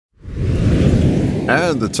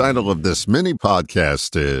And the title of this mini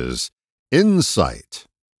podcast is Insight.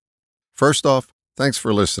 First off, thanks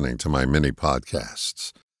for listening to my mini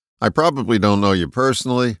podcasts. I probably don't know you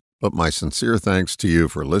personally, but my sincere thanks to you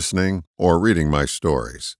for listening or reading my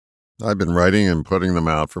stories. I've been writing and putting them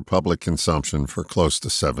out for public consumption for close to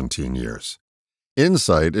 17 years.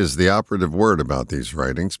 Insight is the operative word about these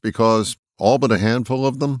writings because all but a handful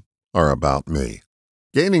of them are about me.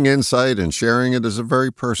 Gaining insight and sharing it is a very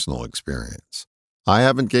personal experience. I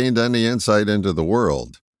haven't gained any insight into the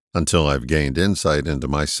world until I've gained insight into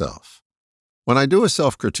myself. When I do a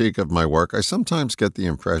self-critique of my work, I sometimes get the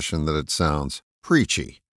impression that it sounds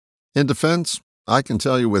preachy. In defense, I can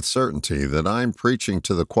tell you with certainty that I'm preaching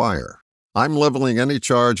to the choir. I'm leveling any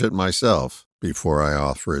charge at myself before I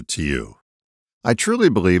offer it to you. I truly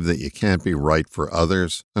believe that you can't be right for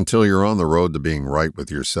others until you're on the road to being right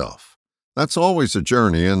with yourself. That's always a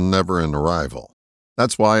journey and never an arrival.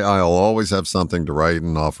 That's why I'll always have something to write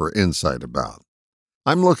and offer insight about.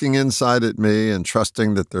 I'm looking inside at me and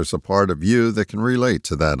trusting that there's a part of you that can relate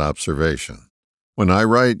to that observation. When I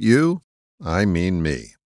write you, I mean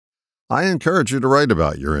me. I encourage you to write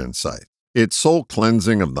about your insight. It's soul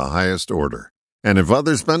cleansing of the highest order. And if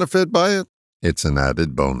others benefit by it, it's an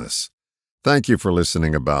added bonus. Thank you for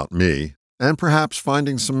listening about me and perhaps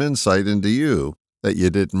finding some insight into you that you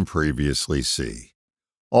didn't previously see.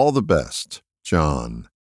 All the best, John.